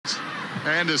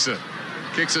Anderson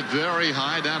kicks it very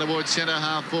high down towards centre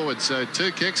half forward. So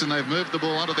 2 kicks and they've moved the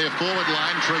ball onto their forward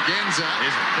line. Tregenza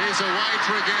is away.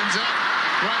 Tregenza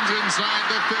runs inside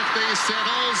the 50,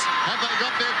 settles. Have they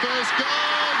got their first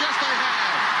goal? Yes, they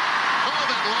have. Oh,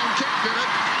 that long kick did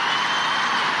it.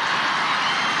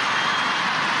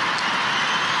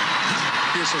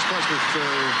 Yes, I suppose we've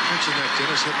mentioned that,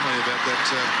 Dennis, haven't we, about that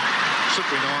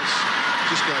slippery nights.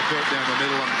 Just go pelt down the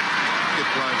middle and get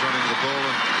players running the ball,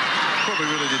 and probably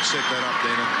really did set that up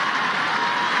then. And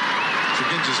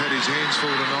Tregenza's had his hands full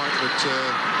tonight, but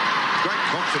great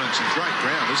confidence and great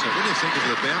ground, isn't it? When you think of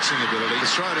the bouncing ability, to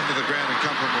throw it into the ground and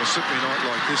come from a slippery night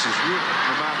like this is really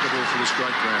remarkable for this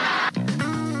great ground.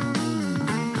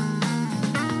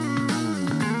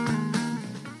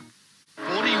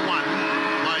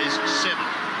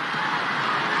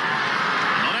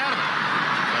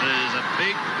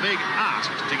 Big ask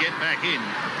to get back in.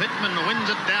 Pittman wins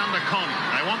it down to Con.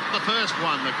 They want the first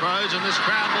one, the Crows, and this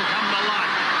crowd will come to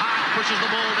life. Hart pushes the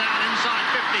ball down inside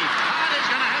 50. Hart is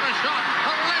going to have a shot.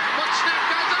 A left foot snap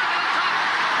goes over the top.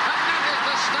 And that is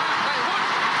the start they want.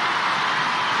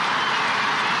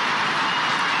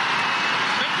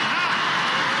 Benton Hart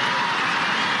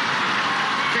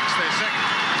kicks their second.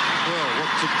 Well, what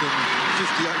took them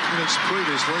 58 minutes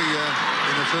previously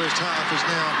in the first half is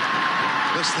now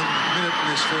less than a minute in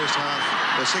this first half,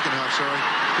 the second half, sorry.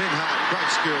 Ben Hart,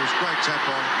 great skills, great tap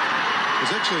on.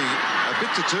 There's actually a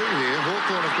bit to do here.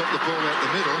 Hawthorn have got the ball out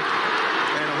the middle,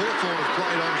 and Hawthorn have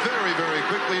played on very, very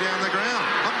quickly down the ground.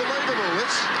 Unbelievable,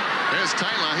 this. There's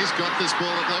Taylor. He's got this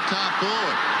ball at left half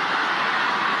forward.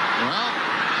 Well,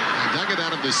 they dug it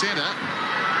out of the centre.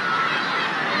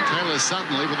 And Taylor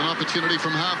suddenly with an opportunity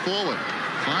from half forward.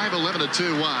 5-11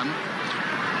 to 2-1.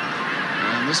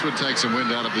 And this would take some wind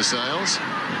out of the sails.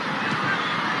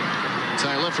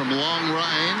 Taylor from long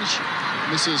range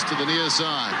misses to the near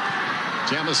side.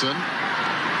 Jamison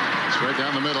straight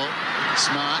down the middle.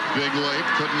 Smart, big leap,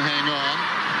 couldn't hang on.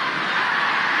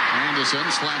 Anderson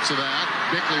slaps it out.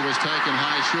 Bickley was taken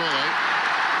high surely.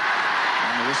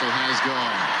 And the whistle has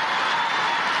gone.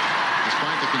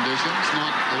 Despite the conditions,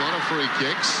 not a lot of free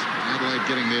kicks. Adelaide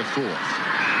getting their 4th.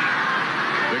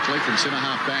 Bickley from centre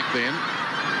half back then.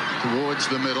 Towards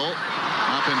the middle,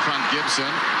 up in front Gibson,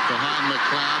 behind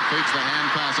McLeod, feeds the hand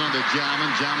pass on to Jarman.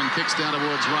 Jarman kicks down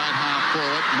towards right half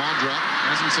forward. Modra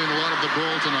hasn't seen a lot of the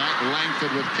ball tonight.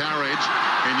 Langford with courage.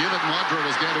 He knew that Modra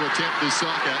was going to attempt the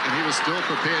soccer, and he was still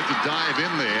prepared to dive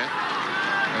in there.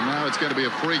 And now it's going to be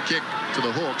a free kick to the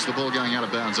Hawks, the ball going out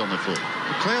of bounds on the foot.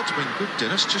 McLeod's been good,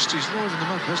 Dennis. Just he's livened them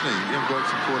up, hasn't he? Young bloke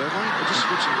from Port Adelaide. Just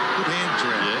got some good hands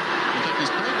around. Yeah. In fact, he's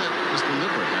played that as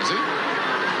deliberate, has he?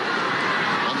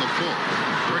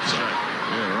 Brick shape.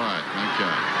 Yeah, right.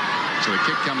 Okay. So the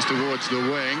kick comes towards the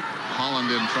wing.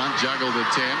 Holland in front, juggled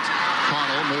attempt.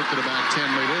 Connell moved at about 10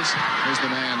 metres. Here's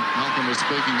the man Malcolm was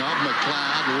speaking of.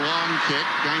 McLeod, long kick,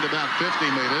 gained about 50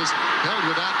 metres. Held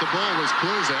without the ball was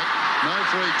Kluzak. No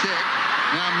free kick.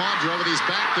 Now Modra with his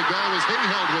back to goal as he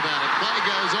held without it. Play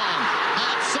goes on.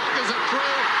 Hart suckers it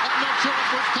through. I'm not sure if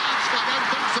it was touched. I don't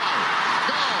think so.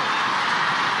 Goal.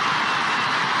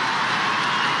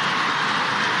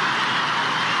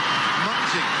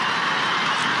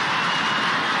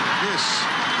 Yes,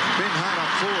 Ben Hart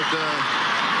up forward,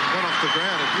 got off the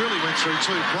ground. It really went through 2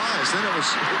 players. Then it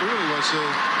really was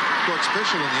quite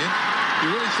special in the end. You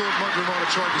really thought Modra might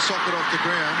have tried to sock it off the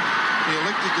ground. He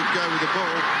elected to go with the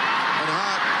ball, and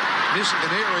Hart missed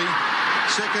an airy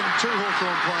second, 2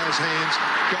 Hawthorn players' hands.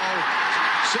 Goal,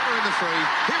 centre in the free.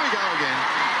 Here we go again.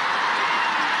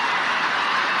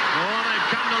 Oh, they've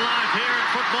come to life here at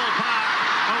Football Park.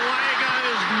 Away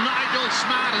goes Nigel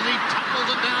Smart as he tumbles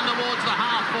it down towards the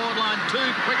half-forward line. 2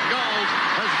 quick goals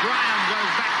as Graham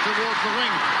goes back towards the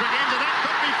ring. Tregenza, that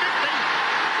could be 50.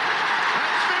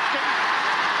 That's 50.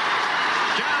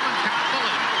 Jarman can't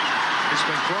believe it. He's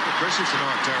been quite aggressive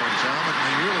tonight, Darren Jarman.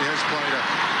 He really has played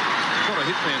quite a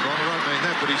hitman, Ron. I don't mean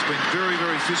that, but he's been very,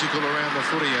 very physical around the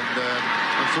footy, and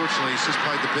unfortunately he's just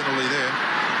paid the penalty there.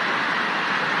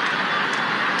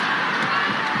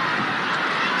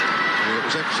 It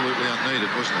was absolutely unneeded,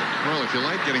 wasn't it? Well, if you're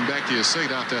late getting back to your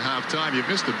seat after half-time, you've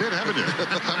missed a bit, haven't you?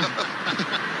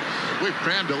 We've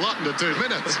crammed a lot into 2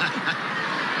 minutes.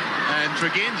 And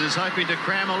Tregenza's hoping to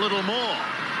cram a little more.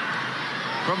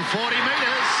 From 40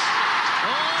 metres.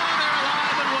 Oh, they're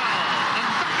alive and well. And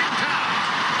back in town.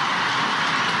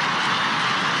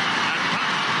 And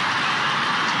punt.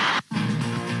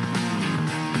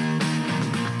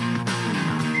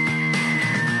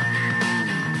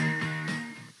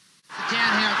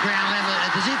 Down here at ground level,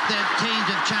 it's as if the teams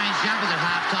have changed jumpers at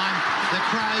half-time. The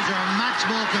Crows are a much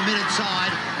more committed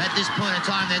side at at this point in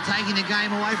time, they're taking the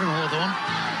game away from Hawthorn.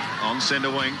 On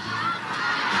centre wing.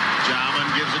 Jarman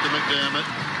gives it to McDermott.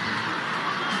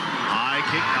 High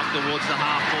kick up towards the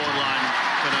half-forward line.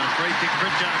 But a free kick.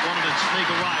 Pritchard wanted to sneak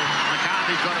away.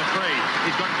 McCarthy's got a free.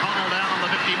 He's got Connell down on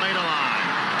the 50-metre line.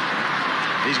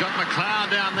 He's got McLeod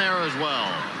down there as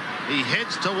well. He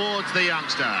heads towards the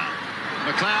youngster.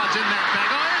 McLeod's in that bag.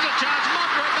 Oh, here's a chance.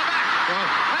 Modra at the back.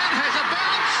 And has a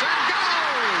bounce and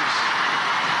goes.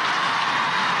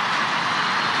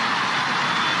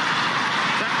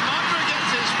 That Modra gets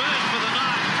his first for the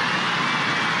night.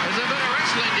 There's a bit of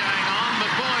wrestling going on,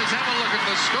 but boys, have a look at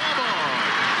the scoreboard.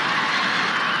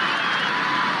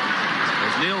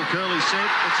 As Neil Curley said,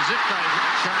 it's as if they've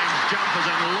changed jumpers,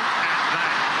 and look at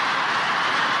that.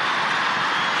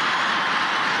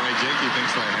 Jakey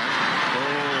thinks they have.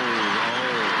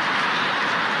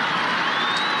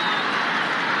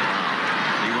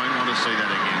 He won't want to see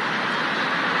that again.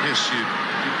 Yes, you'd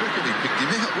reckon he picked him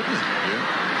out, wouldn't he?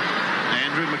 Yeah.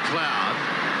 Andrew McLeod.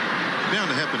 Bound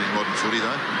to happen in modern footy,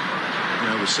 though. You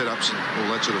know, with setups and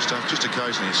all that sort of stuff. Just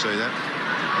occasionally you see that.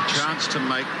 A chance to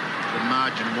make the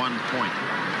margin 1 point.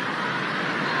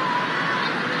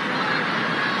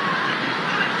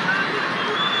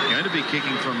 Going to be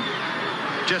kicking from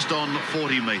just on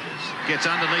 40 metres. Gets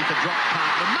underneath the drop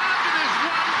part. The margin is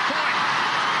 1 point.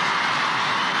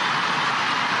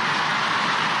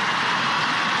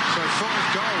 So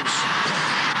 5 goals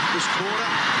this quarter.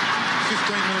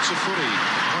 15 minutes of footy.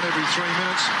 1 every 3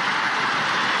 minutes.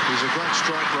 There's a great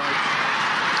strike rate.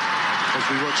 As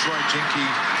we watch Ray Jinky,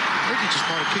 I think he just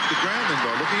might have kicked the ground then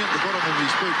by looking at the bottom of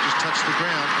his boot, just touched the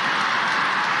ground.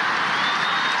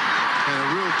 And a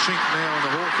real chink now in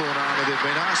the Hawthorn armour. They've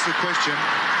been asked the question,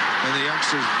 and the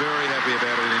youngster's very happy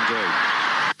about it indeed.